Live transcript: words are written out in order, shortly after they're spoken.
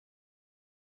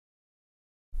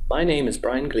My name is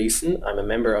Brian Gleeson. I'm a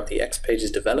member of the XPages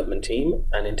development team,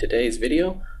 and in today's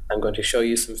video I'm going to show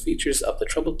you some features of the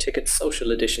Trouble Ticket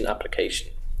Social Edition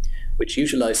application, which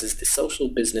utilizes the Social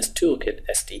Business Toolkit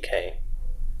SDK.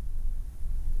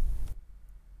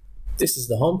 This is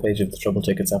the homepage of the Trouble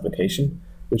Tickets application,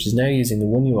 which is now using the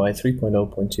One UI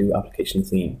 3.0.2 application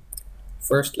theme.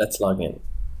 First, let's log in.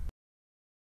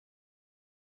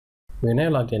 We are now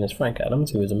logged in as Frank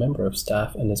Adams, who is a member of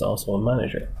staff and is also a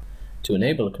manager. To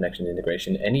enable a connection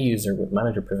integration, any user with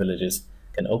manager privileges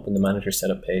can open the manager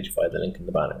setup page via the link in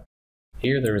the banner.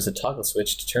 Here there is a toggle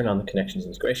switch to turn on the connections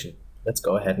integration. Let's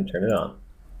go ahead and turn it on.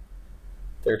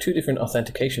 There are two different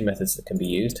authentication methods that can be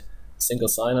used: single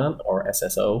sign-on or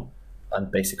SSO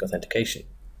and basic authentication.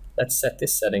 Let's set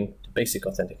this setting to basic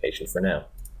authentication for now.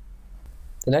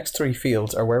 The next three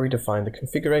fields are where we define the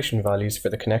configuration values for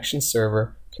the connection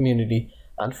server, community,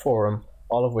 and forum,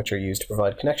 all of which are used to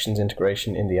provide connections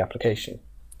integration in the application.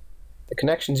 The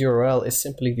connections URL is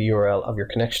simply the URL of your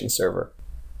connection server.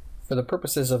 For the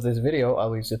purposes of this video,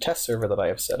 I'll use a test server that I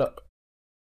have set up.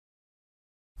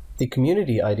 The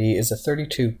community ID is a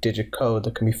 32-digit code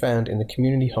that can be found in the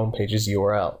community homepage's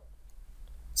URL.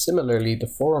 Similarly, the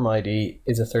forum ID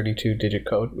is a 32-digit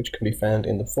code which can be found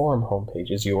in the forum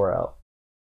homepage's URL.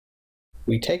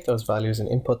 We take those values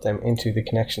and input them into the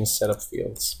connections setup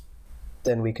fields.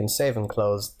 Then we can save and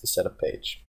close the setup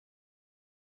page.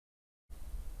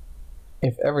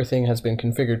 If everything has been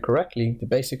configured correctly, the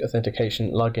basic authentication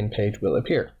login page will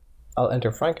appear. I'll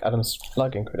enter Frank Adams'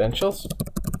 login credentials,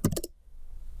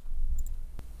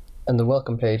 and the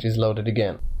welcome page is loaded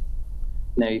again.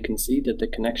 Now you can see that the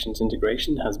connections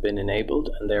integration has been enabled,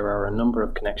 and there are a number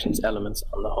of connections elements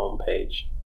on the home page.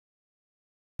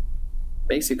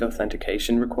 Basic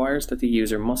authentication requires that the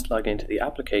user must log into the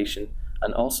application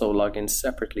and also log in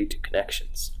separately to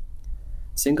connections.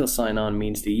 Single sign-on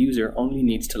means the user only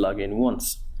needs to log in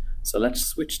once, so let's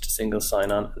switch to single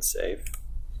sign-on and save.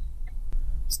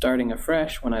 Starting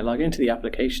afresh, when I log into the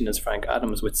application as Frank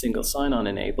Adams with single sign-on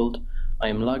enabled, I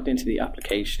am logged into the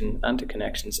application and to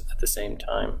connections at the same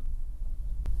time.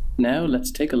 Now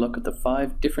let's take a look at the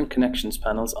 5 different connections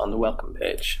panels on the welcome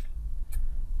page.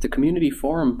 The Community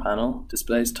Forum panel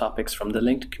displays topics from the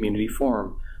linked community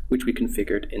forum, which we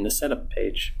configured in the setup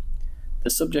page. The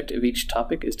subject of each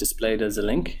topic is displayed as a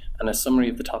link, and a summary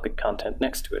of the topic content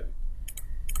next to it.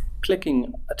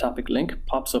 Clicking a topic link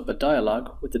pops up a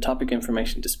dialog with the topic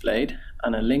information displayed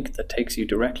and a link that takes you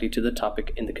directly to the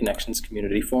topic in the Connections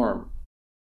community forum.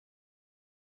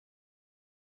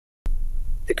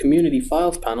 The Community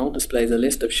Files panel displays a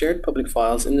list of shared public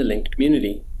files in the linked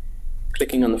community.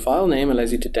 Clicking on the file name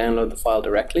allows you to download the file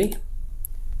directly,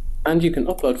 and you can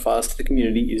upload files to the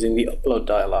community using the Upload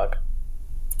dialog.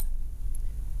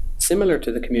 Similar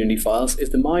to the community files is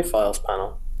the My Files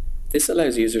panel. This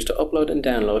allows users to upload and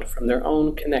download from their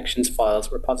own Connections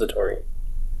files repository.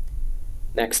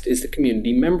 Next is the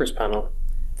Community Members panel.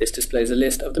 This displays a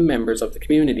list of the members of the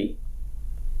community.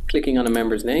 Clicking on a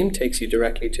member's name takes you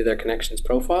directly to their Connections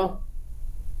profile,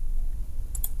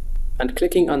 and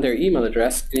clicking on their email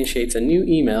address initiates a new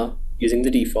email using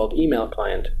the default email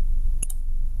client.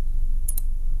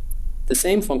 The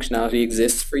same functionality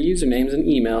exists for usernames and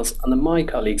emails on the My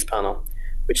Colleagues panel,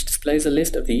 which displays a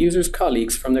list of the user's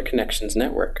colleagues from their Connections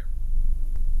network.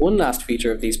 One last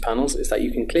feature of these panels is that you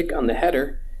can click on the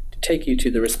header to take you to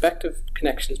the respective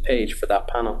Connections page for that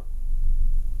panel.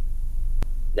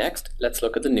 Next, let's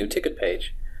look at the New Ticket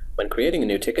page. When creating a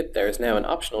new ticket, there is now an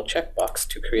optional checkbox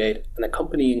to create an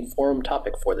accompanying forum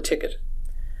topic for the ticket.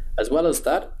 As well as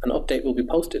that, an update will be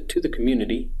posted to the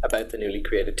community about the newly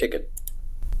created ticket.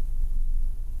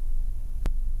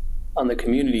 On the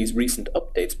community's recent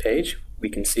updates page, we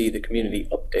can see the community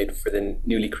update for the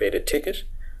newly created ticket,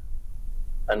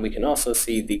 and we can also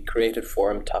see the created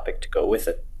forum topic to go with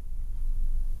it.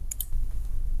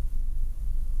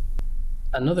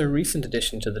 Another recent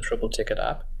addition to the Trouble Ticket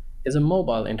app is a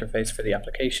mobile interface for the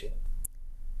application.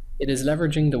 It is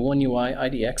leveraging the One UI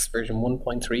IDX version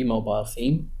 1.3 mobile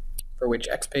theme, for which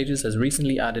XPages has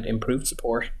recently added improved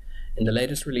support in the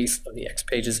latest release of the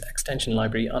XPages extension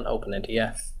library on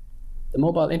OpenNTF. The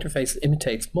mobile interface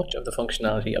imitates much of the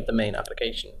functionality of the main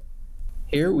application.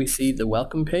 Here we see the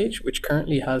welcome page, which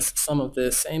currently has some of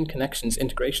the same connections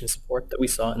integration support that we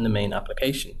saw in the main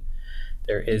application.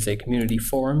 There is a community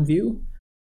forum view,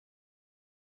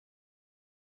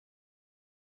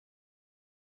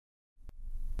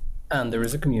 and there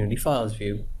is a community files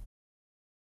view.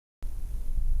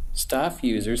 Staff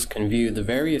users can view the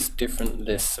various different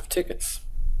lists of tickets.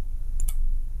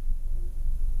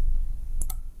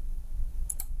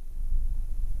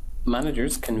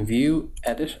 Managers can view,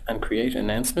 edit, and create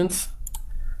announcements,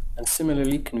 and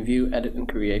similarly can view, edit and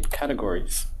create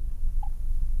categories.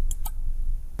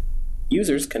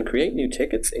 Users can create new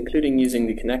tickets, including using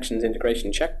the Connections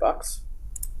Integration checkbox.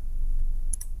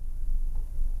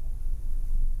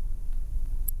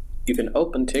 You can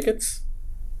open tickets,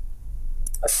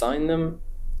 assign them,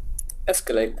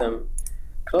 escalate them,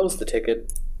 close the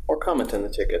ticket, or comment on the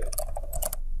ticket.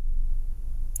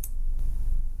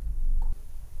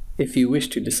 If you wish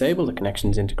to disable the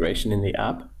Connections integration in the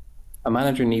app, a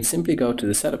manager needs simply go to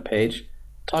the Setup page,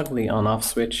 toggle the on-off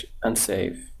switch, and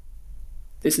save.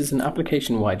 This is an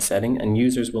application-wide setting, and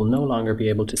users will no longer be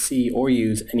able to see or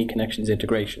use any Connections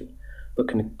integration, but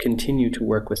can continue to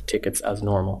work with tickets as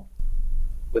normal.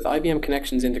 With IBM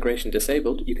Connections integration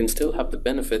disabled, you can still have the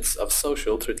benefits of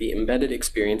social through the embedded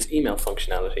experience email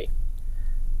functionality.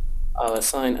 I'll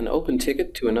assign an open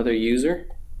ticket to another user,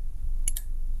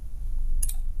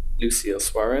 Lucille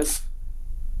Suarez.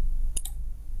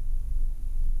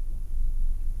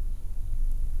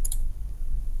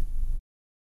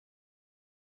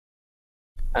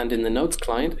 And in the Notes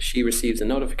client, she receives a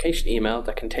notification email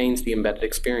that contains the embedded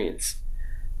experience.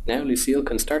 Now Lucille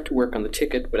can start to work on the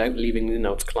ticket without leaving the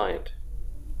Notes client.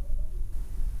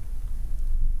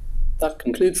 That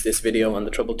concludes this video on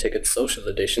the Trouble Ticket Social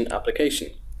Edition application.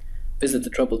 Visit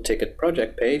the Trouble Ticket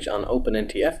project page on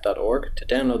OpenNTF.org to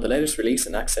download the latest release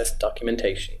and access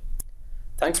documentation.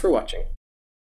 Thanks for watching.